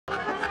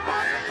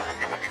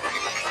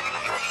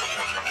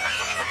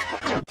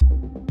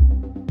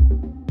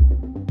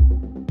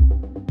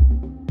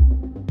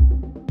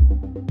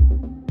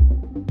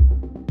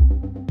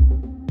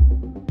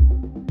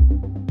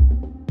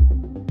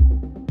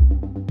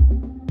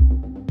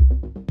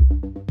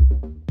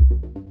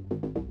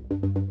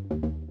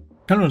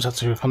Hallo und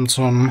herzlich willkommen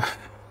zum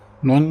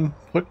neuen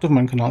Projekt auf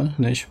meinem Kanal,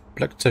 nicht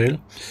Blacktail.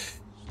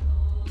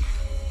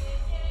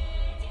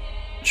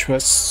 Ich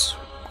weiß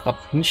gerade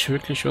nicht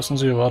wirklich, was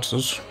uns hier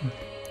erwartet.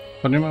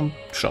 Von dem her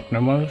starten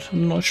wir mal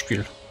ein neues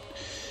Spiel.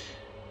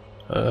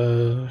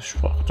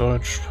 Sprache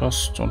Deutsch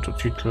passt,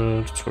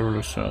 Untertitel,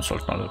 Tutorials, ja,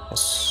 sollten alle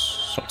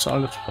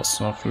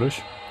passen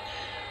natürlich.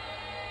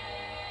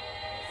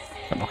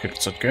 Kann auch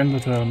jederzeit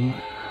geändert werden.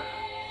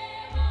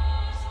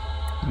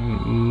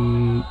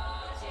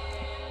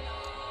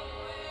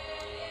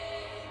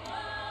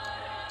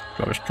 Ich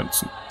glaube, ich könnte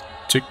es einen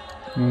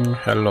Ticken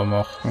heller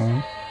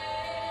machen.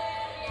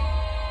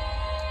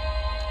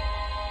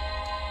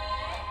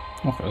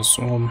 Noch erst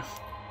so.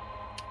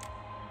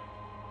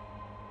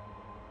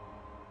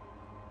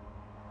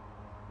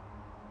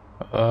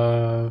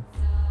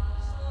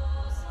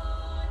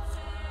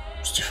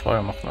 Ist die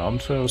Frage, macht eine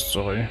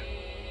Abenteuer-Story.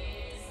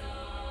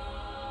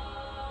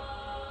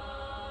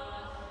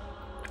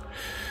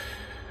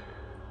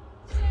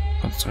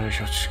 Konzentriere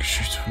ich auf die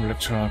Geschichte von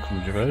Blacktail,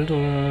 kommt die Welt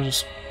oder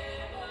das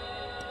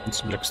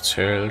ganze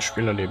Blacktail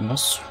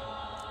Spielerlebnis?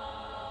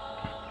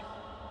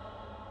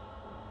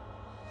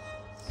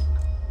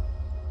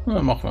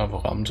 Ja, machen wir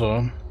einfach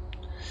Abenteuer.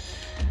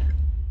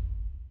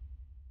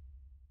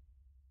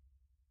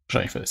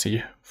 Wahrscheinlich werde ich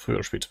sie früher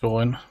oder später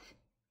bereuen.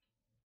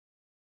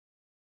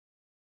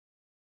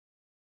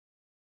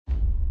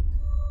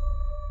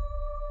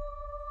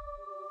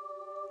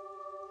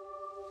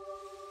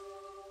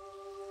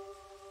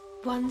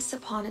 Once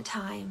upon a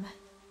time,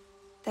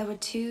 there were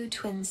two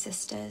twin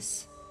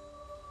sisters,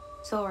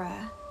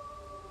 Zora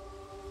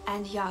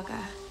and Yaga.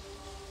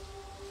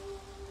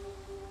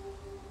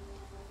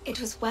 It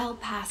was well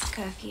past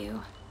curfew.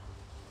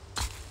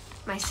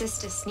 My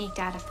sister sneaked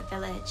out of the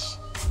village.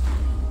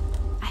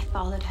 I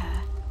followed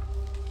her,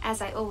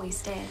 as I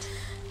always did.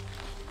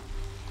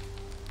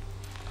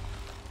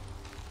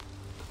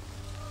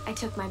 I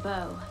took my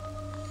bow.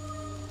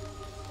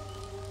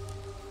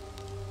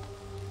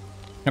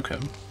 Okay.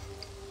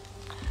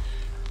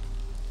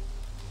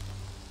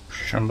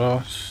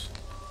 Scheinbar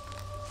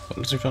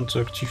relativ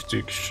aktiv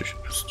die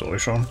Story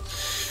schon.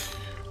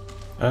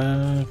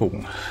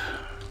 Bogen.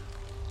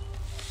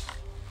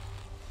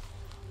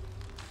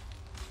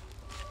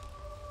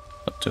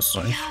 Hat das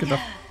eigentlich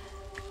gedacht?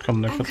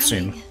 Kann der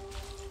verziehen.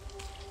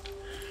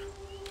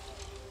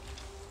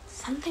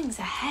 Something's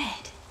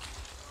ahead.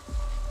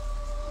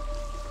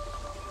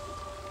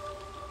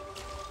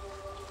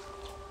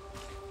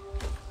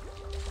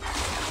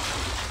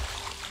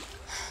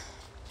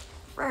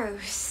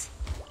 Gross.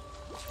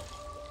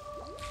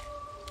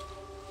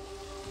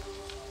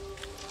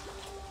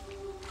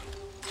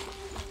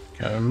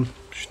 Okay,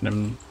 ich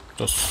nehme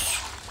das,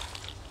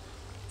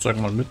 sag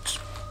mal, mit.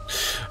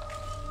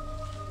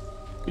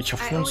 Ich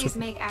hoffe, I always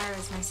make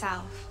arrows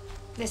myself.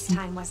 This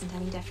time wasn't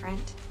any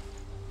different.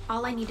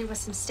 All I needed was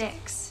some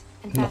sticks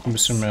and noch ein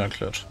bisschen feathers.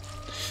 mehr erklärt.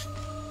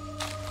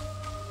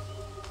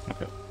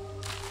 Okay.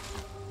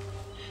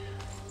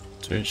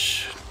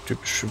 Natürlich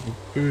typische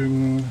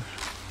Bögen,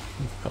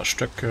 ein paar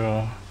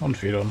Stöcke und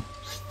Federn.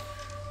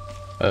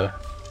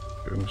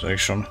 Bögen sage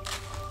ich schon.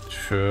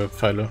 Für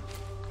Pfeile.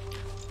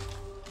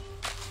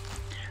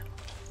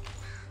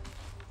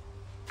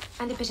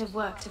 And a bit of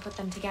work to put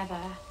them together.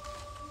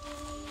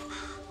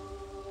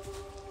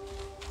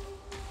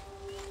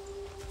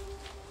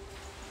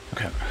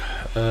 Okay.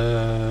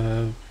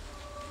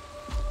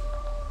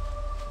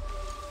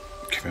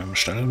 Okay, wir haben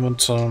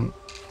Stellenmunzer.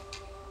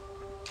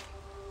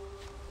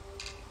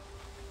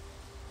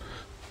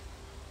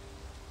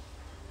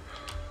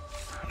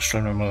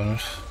 Stellen wir mal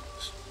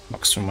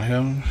Max mal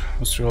her,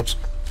 was wir überhaupt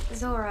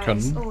Zora is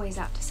können. always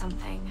up to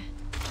something.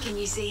 Can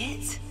you see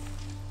it?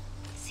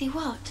 See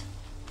what?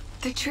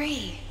 The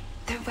tree.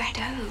 The red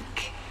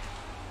oak.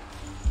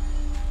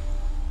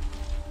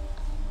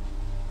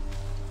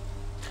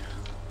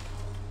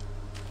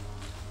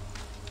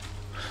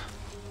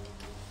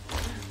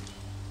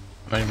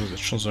 Ich muss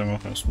jetzt schon sagen,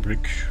 auf den ersten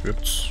Blick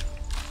wirkt es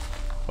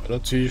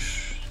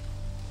relativ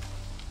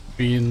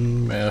wie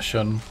ein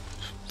Märchen.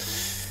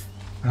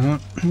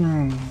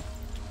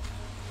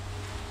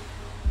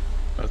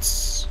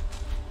 Als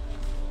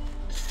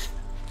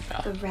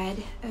ja, The red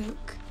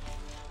oak.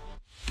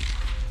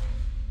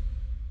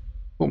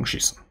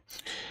 Bogenschießen.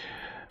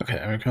 Okay,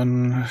 wir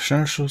können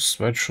Schnellschuss,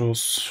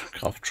 Weitschuss,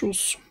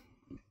 Kraftschuss.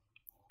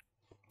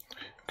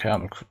 Okay,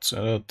 haben kurz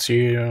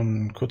T,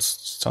 um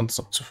Kurzdistanz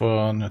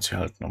abzufeuern. Jetzt hier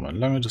halt nochmal eine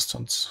lange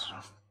Distanz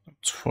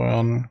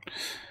abzufeuern.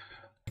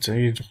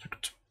 Der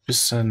drückt,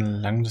 bis ein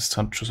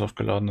Langdistanzschuss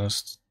aufgeladen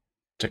ist,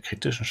 der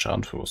kritischen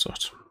Schaden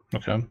verursacht.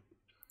 Okay.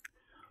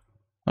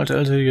 Halt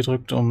LT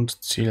gedrückt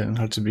und Ziel,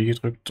 Halt B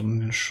gedrückt, um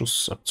den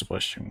Schuss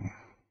abzubrechen.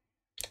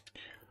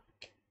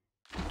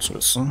 Zu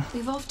wissen.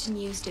 We've often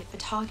used it for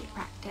target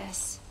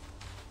practice.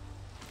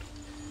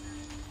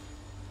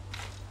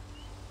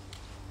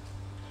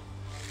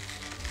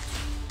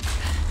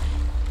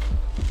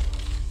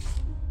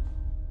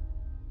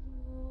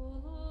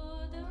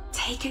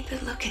 Take a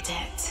good look at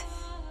it.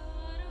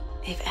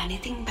 If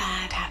anything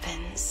bad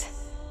happens,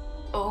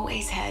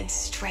 Always head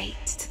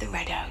straight to the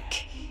Red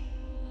Oak.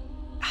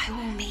 I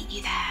will meet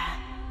you there.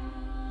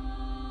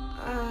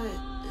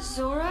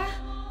 Zora?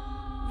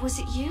 Was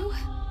it you?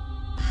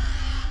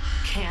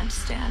 Can't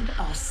stand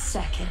a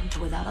second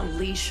without a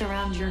leash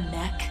around your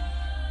neck?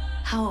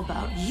 How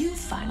about you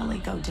finally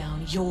go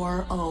down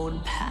your own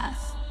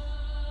path?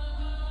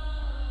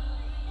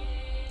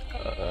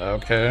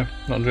 Okay,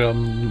 und wir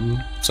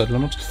haben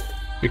Zeitlimit.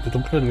 Weg der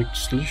Dunkelheit, Weg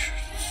des Lichts.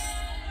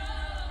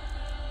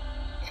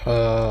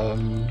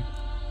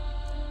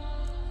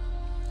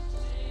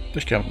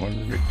 Ich gehe mal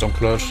den Weg der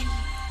Dunkelheit.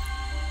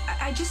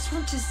 I just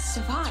want to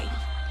survive.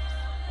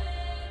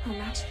 No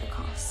matter the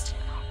cost.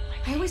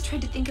 I always try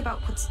to think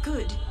about what's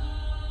good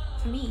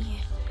for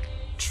me.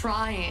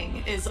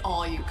 Trying is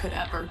all you could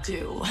ever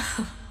do.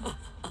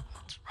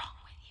 What's wrong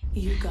with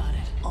you? You got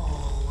it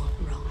all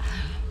wrong.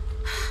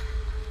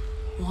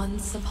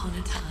 Once upon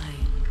a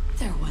time,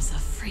 there was a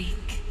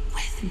freak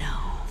with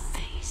no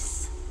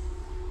face.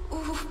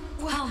 Ooh,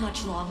 How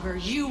much longer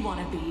you want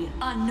to be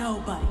a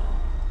nobody?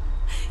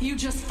 You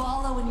just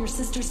follow in your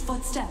sister's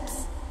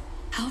footsteps.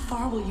 How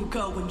far will you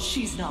go when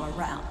she's not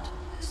around?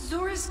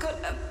 Zora's got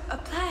a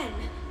plan.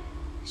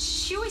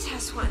 She always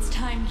has one. It's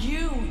time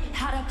you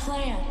had a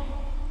plan.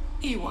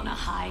 You want to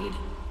hide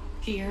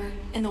here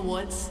in the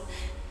woods?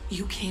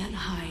 You can't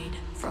hide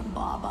from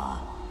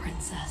Baba,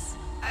 princess.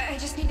 I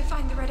just need to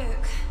find the Red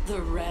Oak.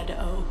 The Red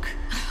Oak.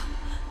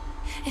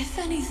 If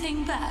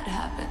anything bad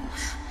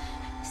happens,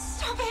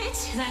 Stop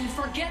it! then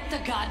forget the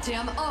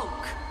goddamn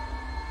oak.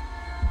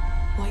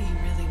 What you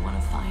really want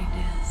to find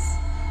is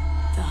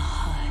the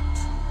hut.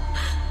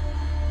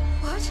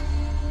 What?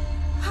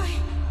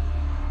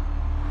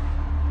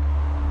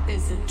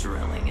 Is it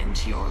drilling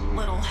into your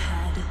little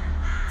head?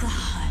 The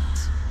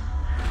hut.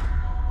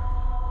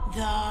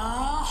 The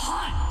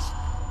hut!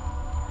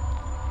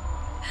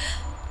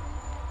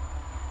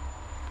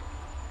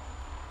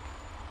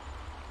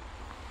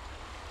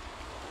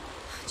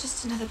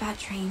 Just another bad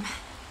dream.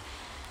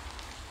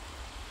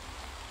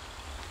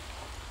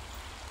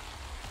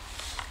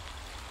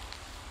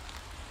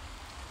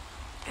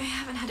 I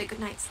haven't had a good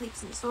night's sleep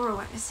since Zora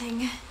went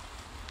missing.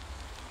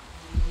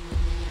 I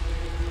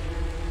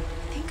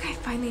think I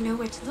finally know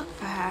where to look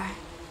for her.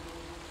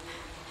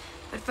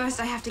 But first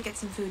I have to get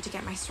some food to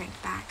get my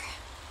strength back.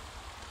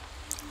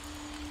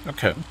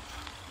 Okay.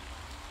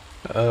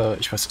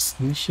 Ich weiß jetzt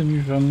nicht,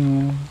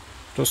 inwiefern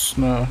das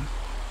eine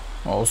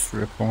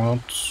Auswirkung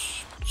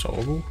hat.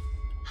 Zauber.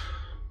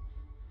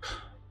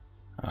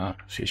 Ah,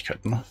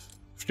 Fähigkeiten.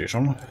 Verstehe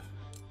schon.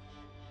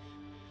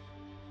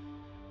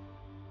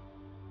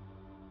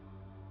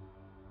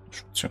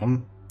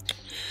 Station.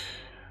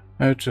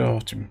 Erhöht ja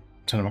auch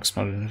seine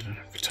maximale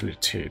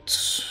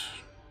Vitalität.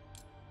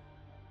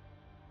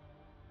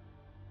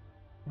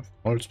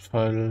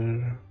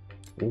 Holzpfeil.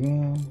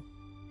 Bogen.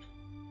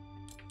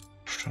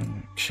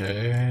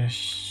 Okay.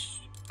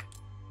 Ich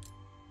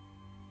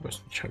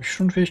weiß nicht, habe ich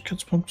schon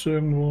Fähigkeitspunkte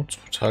irgendwo zu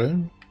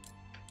verteilen?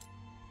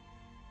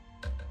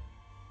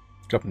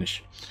 Ich glaube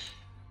nicht.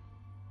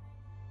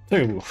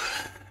 Sehr gut.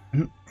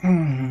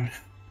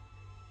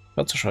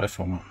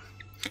 Schweifung.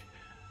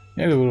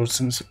 Ja, du hast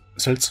in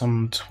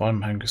seltsamen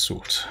Träumen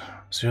heimgesucht.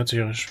 Sie hörte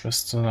ihre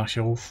Schwester nach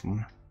ihr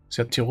rufen.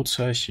 Sie hat die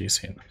rote Eiche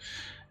gesehen.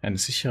 Einen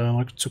sicheren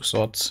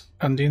Rückzugsort,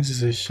 an den sie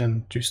sich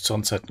in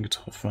düsteren Zeiten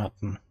getroffen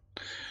hatten.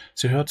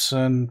 Sie hörte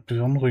eine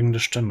beunruhigende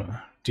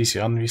Stimme, die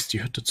sie anwies,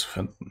 die Hütte zu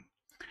finden.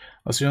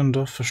 Aus ihrem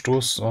Dorf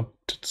verstoßen und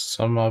die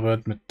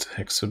Zusammenarbeit mit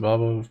Hexe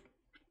Baba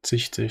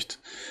bezichtigt,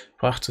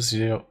 brach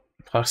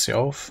sie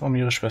auf, um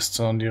ihre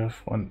Schwester und ihre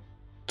Freunde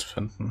zu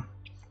finden.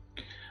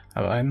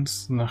 Aber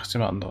eins nach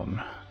dem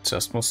anderen.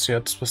 Zuerst musste sie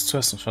etwas zu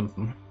essen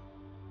finden.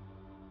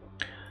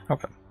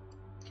 Okay.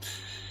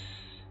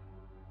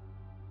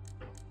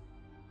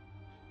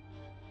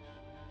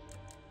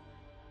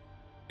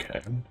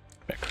 Okay,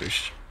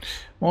 merkwürdig.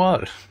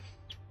 Moral.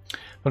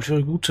 Und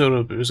für gute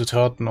oder böse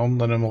Taten, um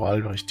deine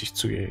Moral richtig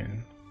zu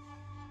gehen.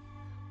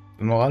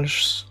 Die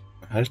moralische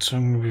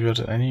Haltung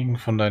wird einigen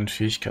von deinen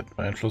Fähigkeiten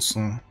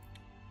beeinflussen.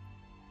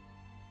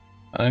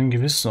 An einem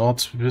gewissen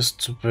Ort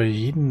wirst du bei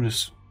jedem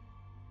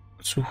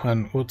Besuch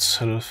ein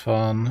Urteil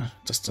erfahren,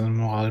 das deine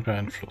Moral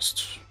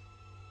beeinflusst.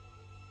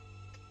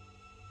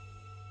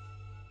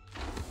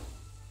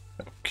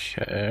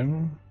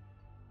 Okay.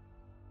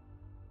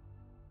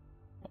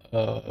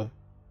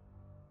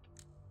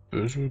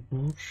 Böse,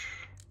 gut.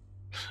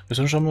 Wir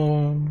sind schon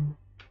mal...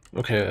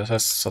 Okay, das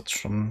heißt, es hat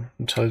schon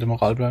einen Teil der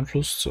Moral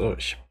beeinflusst.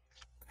 Ich habe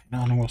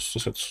keine Ahnung, was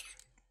das jetzt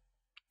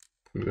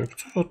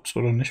bewirkt hat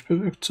oder nicht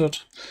bewirkt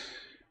hat.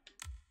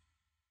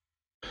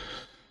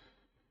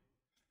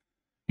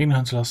 Ihn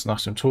hinterlassen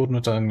nach dem Tod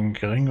mit einer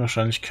geringen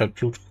Wahrscheinlichkeit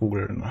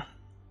Blutkugeln,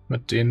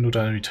 mit denen du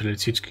deine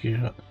Vitalität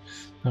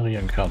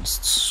generieren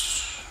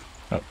kannst.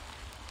 Ja.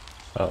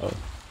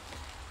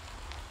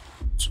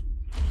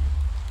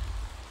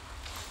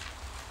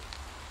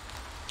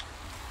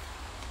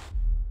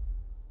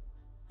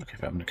 Okay,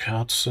 wir haben eine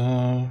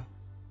Karte.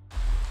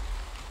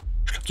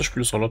 Ich glaube, das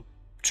Spiel ist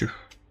relativ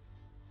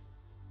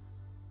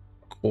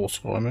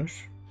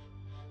großräumig.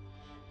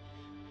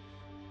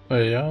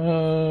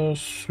 Ja,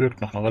 es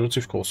wirkt nach einer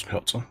relativ großen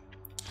Karte.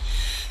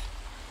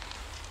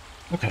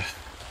 Okay.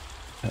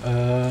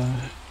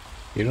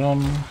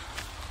 Elon,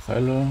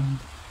 Pfeile.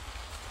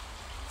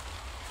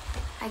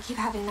 I keep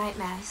having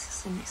nightmares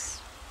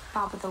since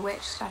Baba the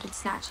Witch started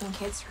snatching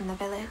kids from the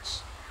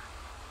village.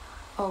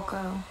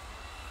 Olko,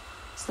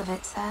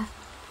 Slavica,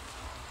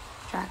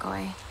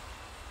 Dragoi.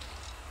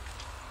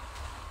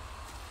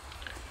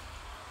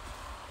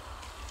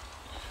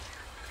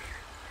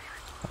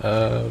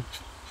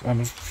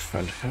 Eine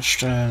Pfeile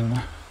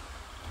herstellen.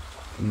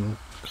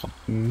 Gerade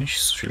nicht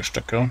so viele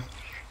Stöcke.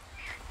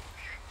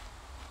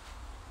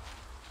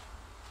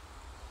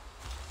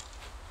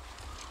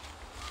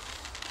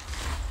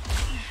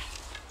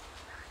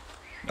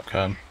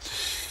 Okay.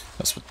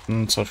 Das wird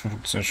ein Zweifel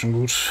funktioniert schon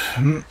gut.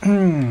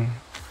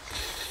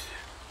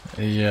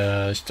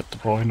 Ja, ich glaube, da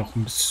brauche ich noch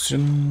ein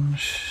bisschen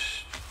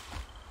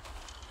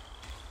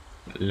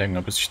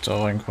länger, bis ich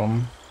da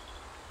reinkomme.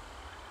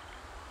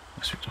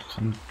 Das wird doch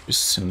gerade ein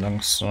bisschen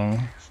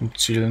langsam vom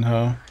Zielen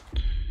her.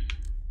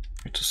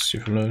 Geht das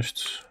hier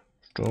vielleicht?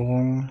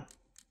 Steuerung,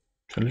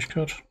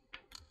 Schnelligkeit?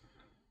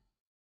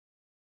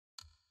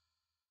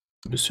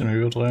 Ein bisschen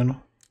höher drehen.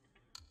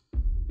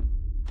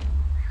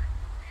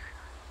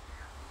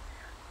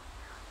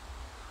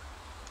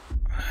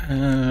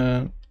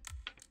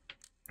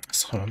 Das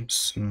ist ein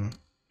bisschen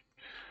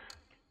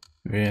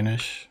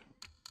wenig.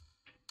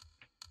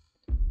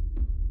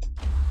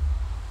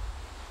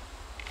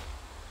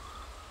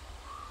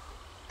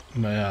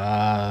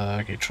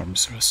 Naja, geht schon ein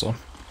bisschen besser.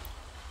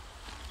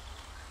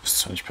 Ist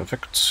zwar nicht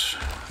perfekt,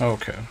 aber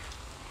okay.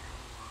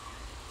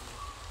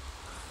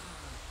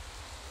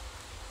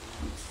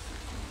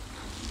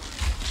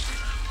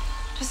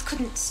 Just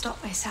couldn't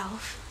stop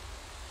myself.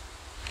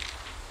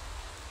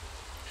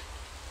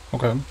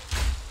 Okay.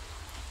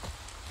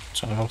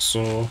 Ist einfach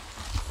so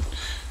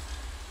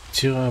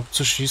Tiere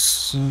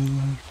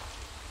abzuschießen.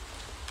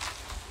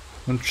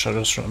 Und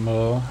das schon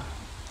immer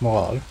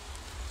Moral.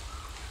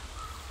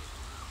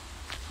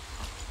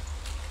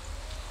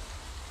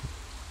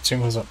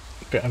 Beziehungsweise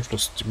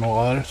beeinflusst die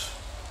Moral.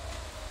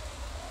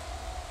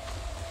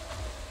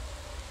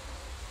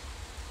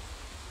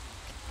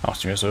 Ach,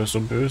 die mir so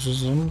böse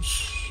sind.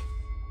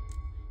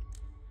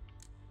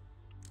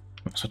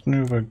 Was hat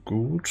denn über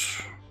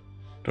gut?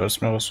 Du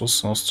hast mir was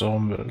aus der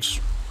Umwelt.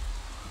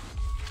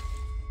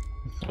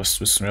 Das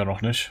wissen wir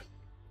noch nicht.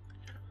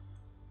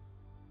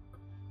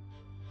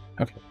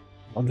 Okay.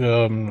 Und wir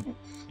haben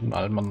einen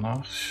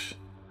Almanach.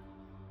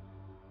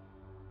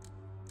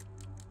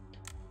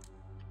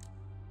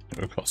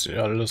 Ja, quasi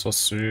alles,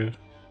 was sie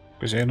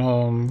gesehen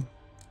haben,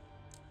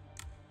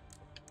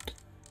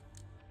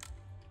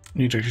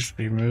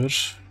 niedergeschrieben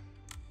wird.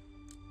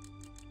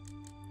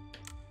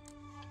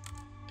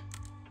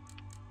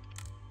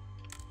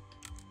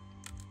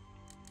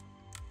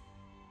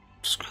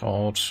 Das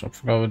Kraut,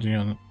 Abgabe,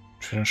 die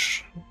für den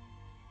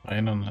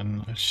Schrein und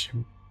einen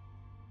Alchemie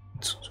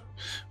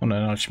und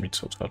eine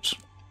Alchemie-Zutat.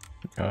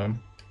 Okay.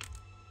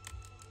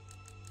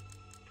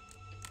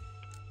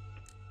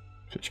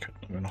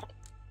 Fähigkeiten haben wir noch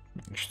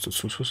nicht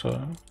dazu zu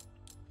sagen.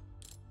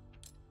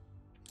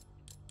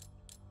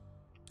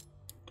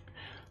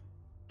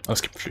 Ah,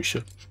 es gibt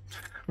Flüche.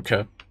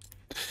 Okay.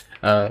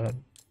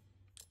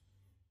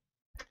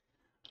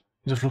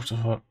 Dieser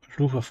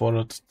Fluch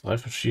erfordert 3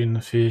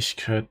 verschiedene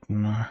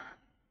Fähigkeiten.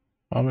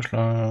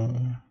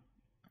 Armeschlange,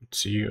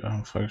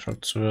 Ziege,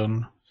 freigeschaltet zu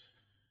werden.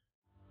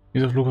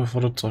 Dieser Fluch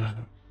erfordert 3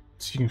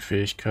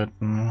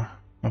 Ziegenfähigkeiten,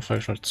 um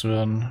freigeschaltet zu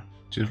werden.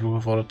 Dieser Fluch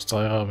erfordert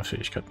 3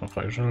 Rabenfähigkeiten, um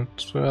freigeschaltet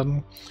zu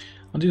werden.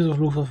 Und dieser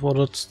Fluch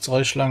erfordert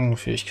 3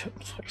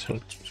 Schlangenfähigkeiten,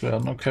 freigeschaltet zu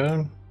werden.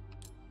 Okay.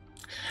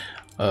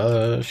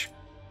 Ich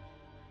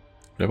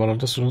glaube,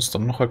 dass du uns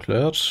dann noch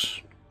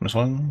erklärt. Wir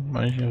sollen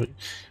eigentlich.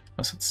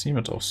 Was hat sie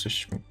mit auf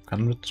sich? Ich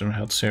kann mit dem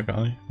Herz hier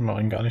gar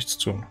nichts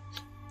tun.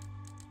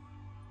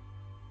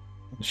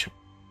 Ich habe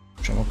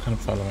schon mal keine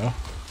Pfeile mehr.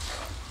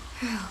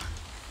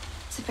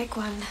 It's a big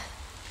one.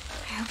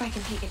 I hope I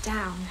can take it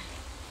down.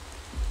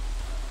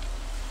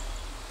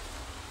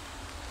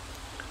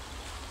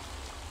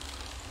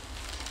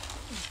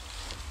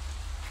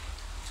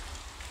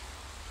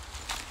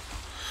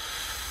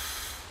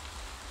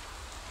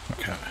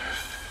 Okay.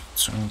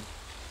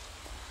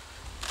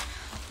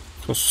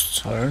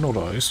 Kristallen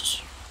oder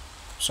Eis?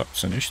 Sagt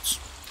sie nichts.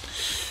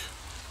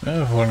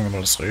 Ja, wollen wir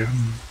mal das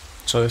reden.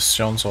 Das heißt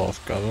ja unsere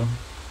Aufgabe.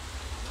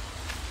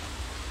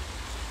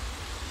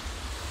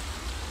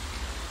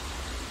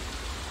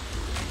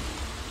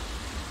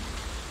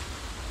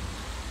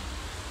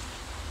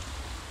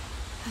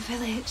 The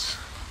village.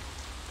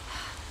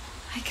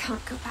 I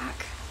can't go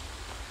back.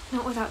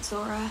 Not without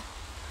Zora.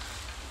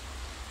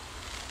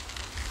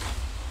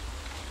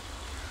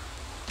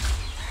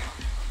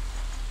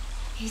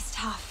 He's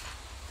tough.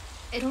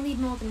 It'll need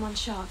more than one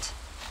shot.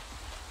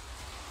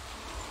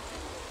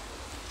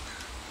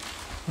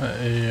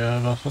 Ja,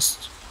 das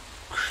ist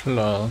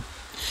klar.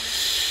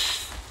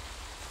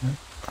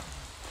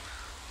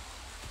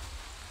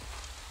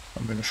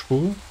 Haben wir eine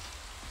Spur?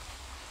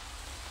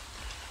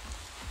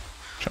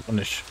 Ich habe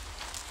nicht.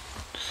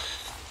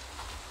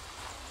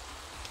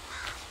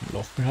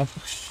 Laufen wir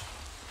einfach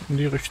in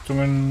die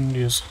Richtung, in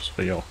die es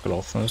Rii auch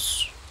gelaufen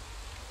ist.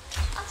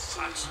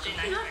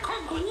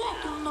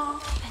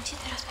 Będzie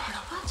teraz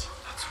podobać?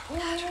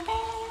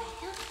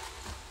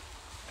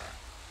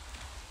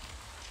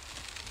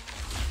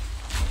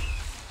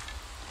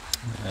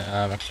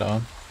 Ja, war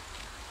klar.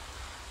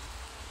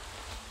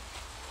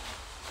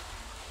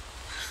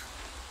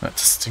 Ja,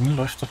 das Ding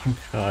läuft doch im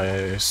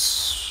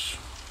Kreis.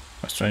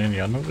 Weißt du, wenn ich in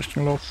die andere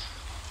Richtung laufe?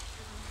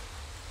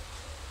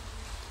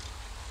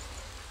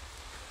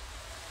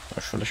 Habe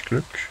ich völlig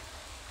Glück.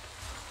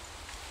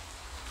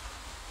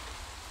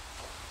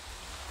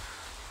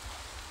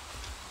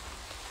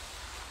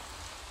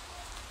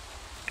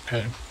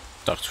 Okay.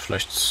 Dachte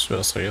vielleicht wäre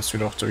das jetzt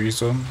wieder auf der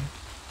Wiese.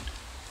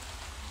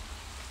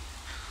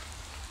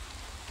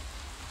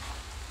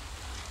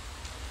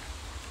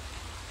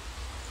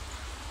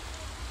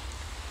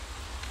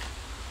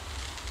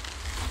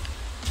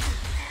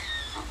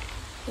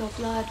 Your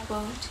blood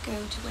won't go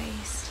to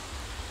waste.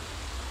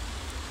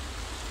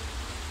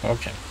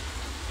 Okay.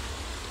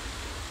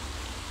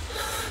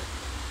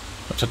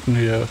 Was hatten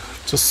wir?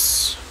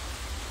 Das.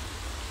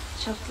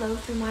 Shall flow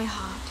through my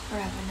heart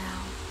forever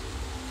now,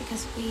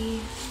 because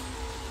we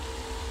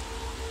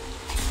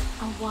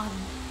are one.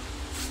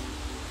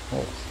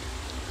 Oh.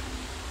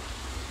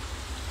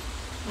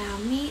 Now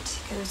meat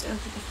goes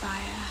over the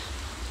fire.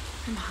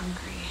 I'm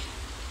hungry.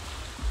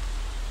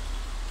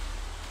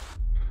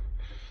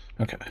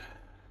 Okay.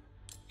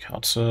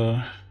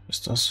 Karte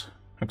ist das.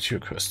 Aktive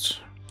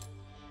Quest.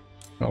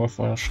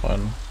 Lagerfeuer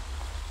schreien.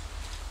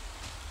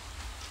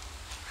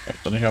 Kann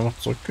ich da nicht einfach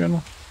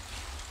zurückgehen?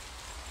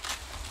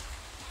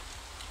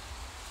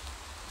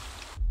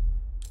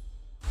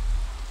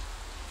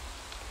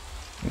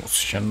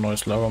 Muss ich ein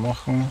neues Lager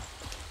machen?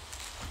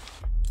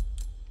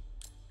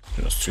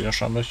 Das Ziel ja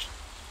scheinbar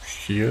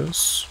hier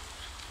ist.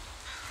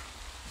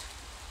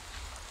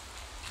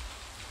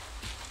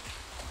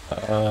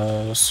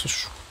 Das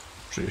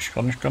sehe ich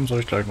gar nicht ganz, soll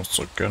ich gleich noch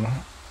zurückgehen.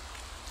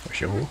 Soll ich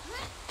hier hoch?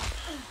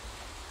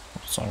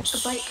 A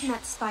bite from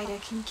that spider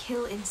can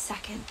kill in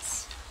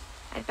seconds.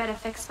 I'd better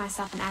fix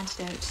myself an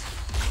antidote,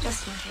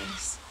 just in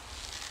case.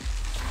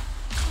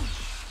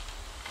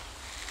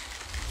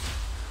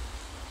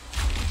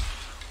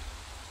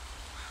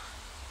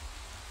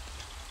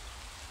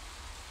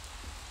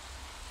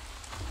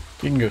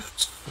 Gegen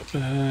Gift.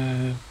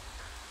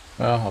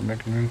 Ja, haben wir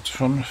genügend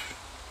schon.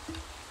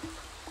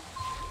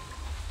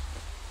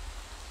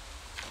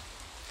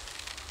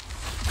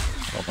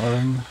 Aber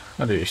dann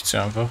erledige ich sie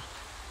einfach.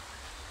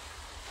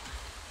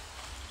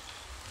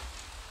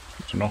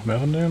 Bitte noch mehr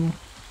nehmen.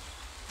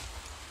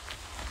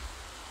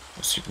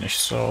 Das sieht nicht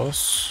so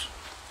aus.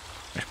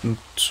 Ich bin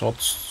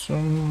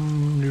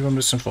trotzdem lieber ein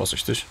bisschen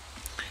vorsichtig.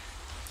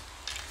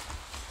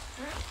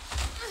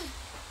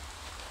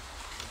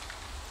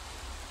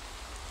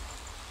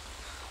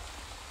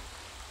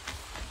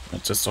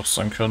 Hätte jetzt doch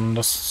sein können,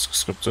 dass das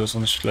Skript ist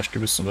und ich gleich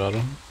gebissen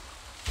werde.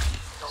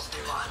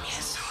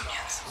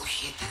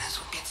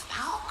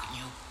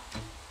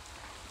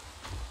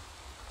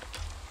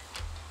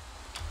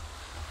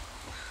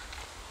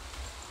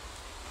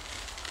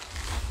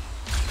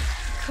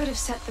 Could have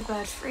set the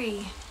bird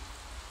free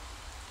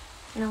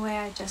in a way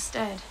I just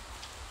did.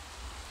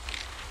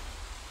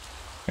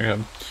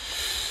 Okay.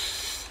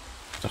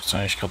 Ich dachte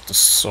eigentlich gerade, das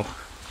ist so.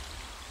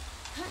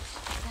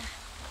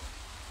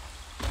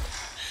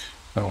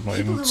 Ja, auch noch People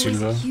irgendein Ziel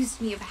always wäre.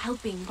 accused me of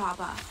helping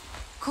Baba,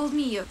 called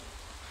me a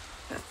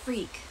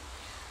freak.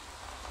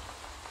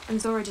 When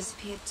Zora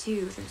disappeared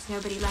too, there was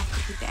nobody left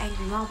to keep the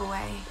angry mob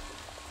away.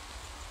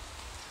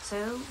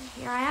 So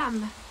here I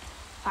am,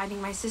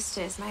 finding my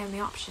sister is my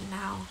only option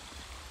now.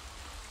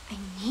 I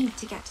need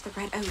to get to the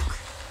Red Oak.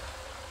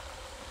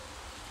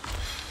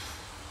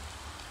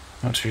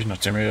 Natürlich,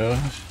 nachdem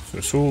wir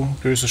für so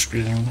böse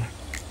spielen,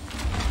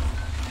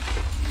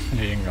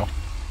 liegen auch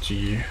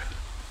die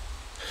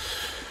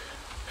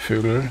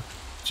Vögel,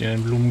 die in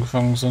den Blumen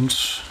gefangen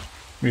sind.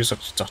 Wie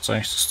gesagt, ich dachte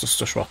eigentlich, dass das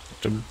der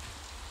Schwachpunkt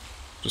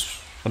das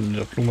von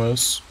der Blume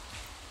ist.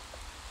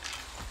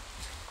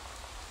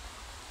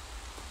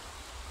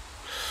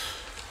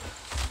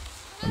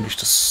 Und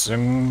nicht das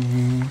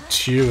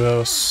Tier,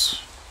 was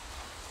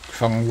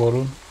gefangen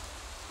wurde.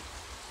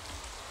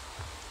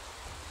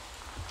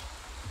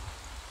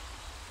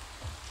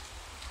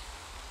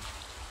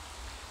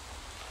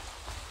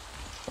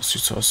 Das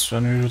sieht so aus, als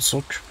wären wir wieder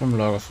zurück beim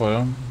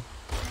Lagerfeuer.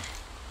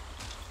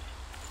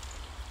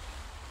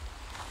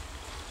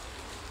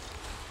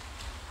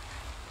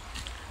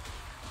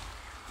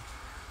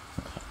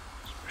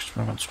 Ich möchte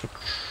mal ganz kurz.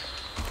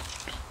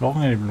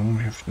 Brauchen wir die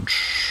Blumen hier für den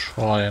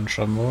Schrein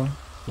scheinbar?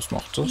 Was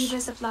macht das?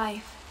 Weavers of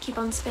life, keep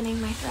on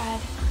spinning my thread.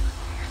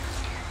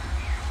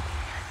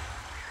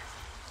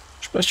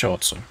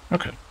 Speicherorte.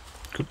 Okay.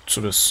 Gut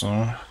zu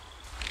wissen.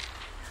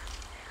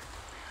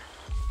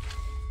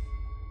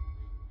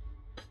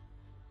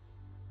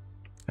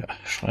 Ja,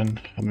 Schrein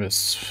haben wir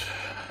jetzt.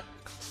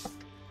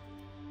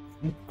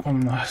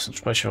 Das sind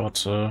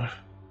Speicherorte.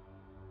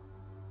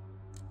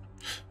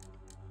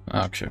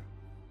 Ah, okay.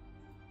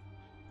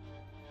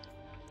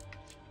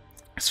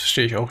 Jetzt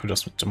verstehe ich auch, wie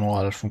das mit der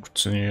Moral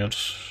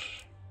funktioniert.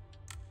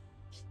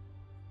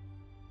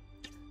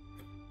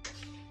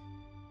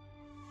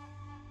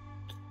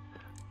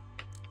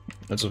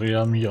 Also wir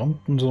haben hier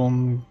unten so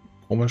eine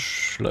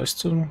komische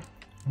Leiste,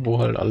 wo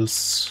halt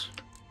alles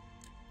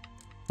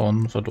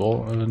von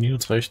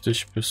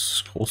niedrigträchtig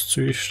bis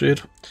großzügig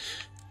steht.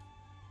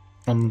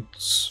 Und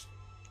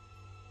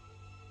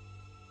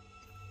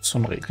so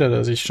ein Regler,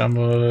 der sich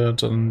scheinbar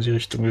dann in die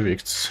Richtung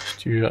bewegt,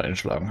 die wir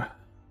einschlagen.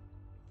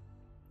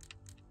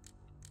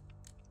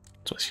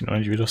 Jetzt weiß ich noch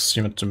nicht, wie das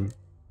hier mit dem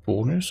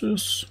Bonus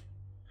ist.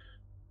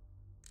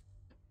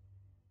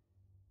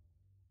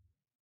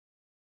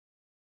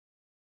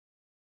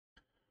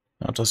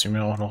 Ja, dass sie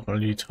mir auch noch mal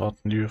die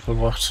Taten, die wir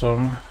verbracht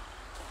haben,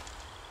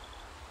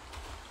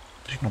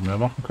 dass ich noch mehr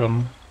machen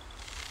kann.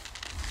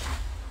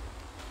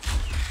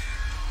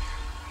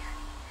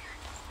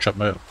 Schaut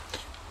mal.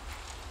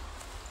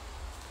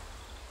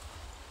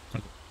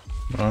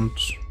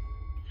 Und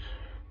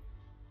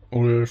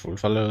Ulf,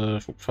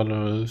 Falle,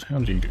 ja,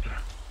 und Igel.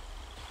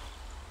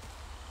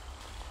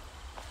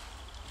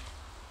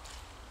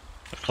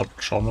 Ich gerade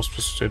schauen, was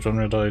passiert, wenn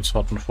wir da die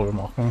Taten voll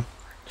machen.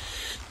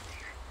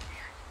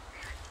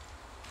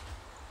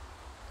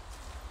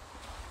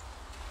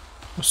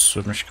 Das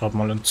würde mich gerade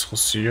mal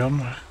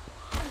interessieren.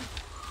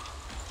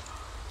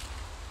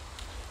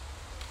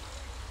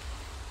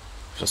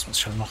 Das muss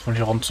ich halt noch mal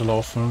hier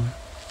runterlaufen.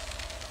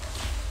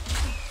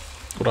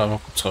 Oder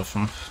einfach gut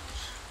treffen.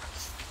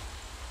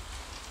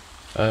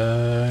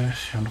 Hier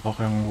und auch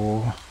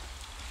irgendwo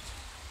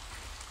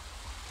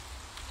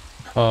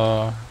ein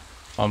paar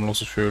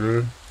harmlose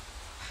Vögel.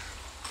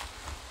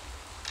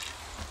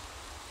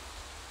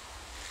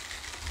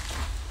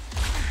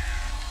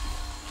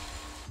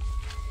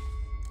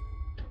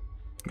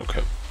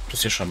 Okay,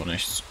 das hier scheinbar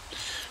nichts.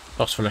 Ich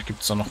dachte, vielleicht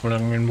gibt es da noch mal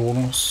irgendwie einen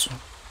Bonus.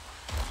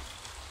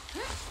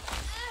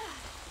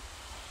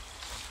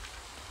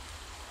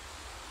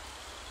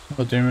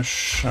 Bei dem ist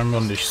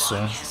scheinbar nicht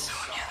so.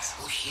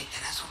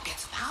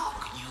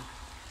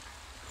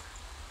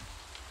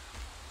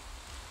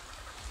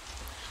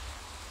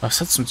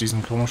 Was hat's mit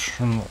diesen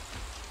komischen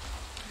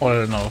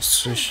Rollen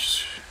aus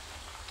sich?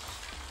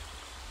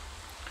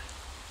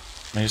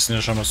 Hier sind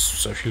ja schon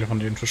sehr viele von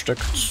denen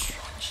versteckt.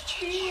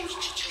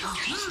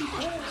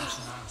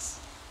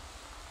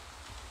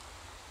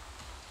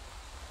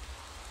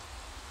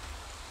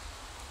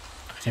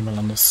 Ich nehme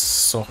an,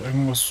 dass auch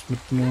irgendwas mit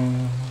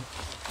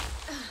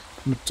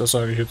der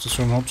Sage hier zu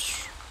tun hat.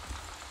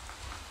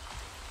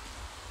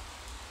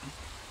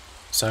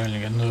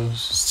 Sagenlegende,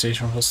 das sehe ich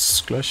schon fast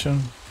das gleiche.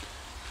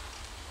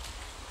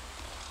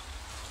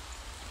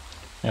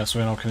 Ja, so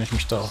genau kenne ich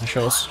mich da auch nicht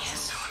aus.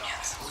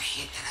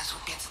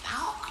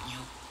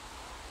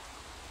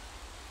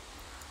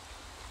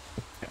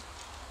 Ja.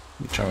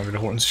 Scheinbar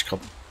wiederholen sich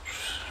gerade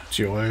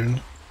die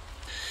Eulen.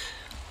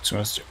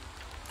 Beziehungsweise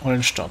die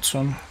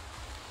Eulenstatuen.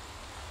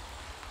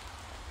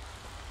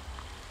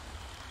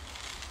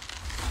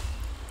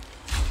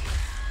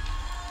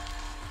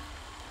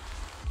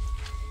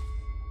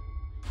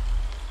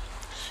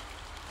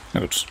 Na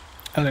gut.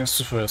 Allerdings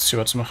zuvor jetzt hier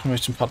weitermachen,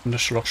 möchte ich den Part an der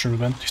Stelle auch schon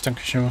beenden. Ich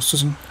danke euch fürs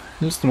Zusehen.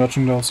 Lasst eine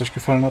Bewertung da, was euch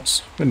gefallen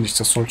hat. Wenn nicht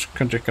das sollte,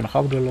 könnt ihr gerne ein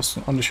Abo da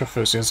lassen. Und ich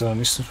hoffe, ihr seht in der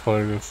nächsten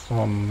Folge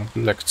von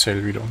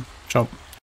Blacktail wieder. Ciao.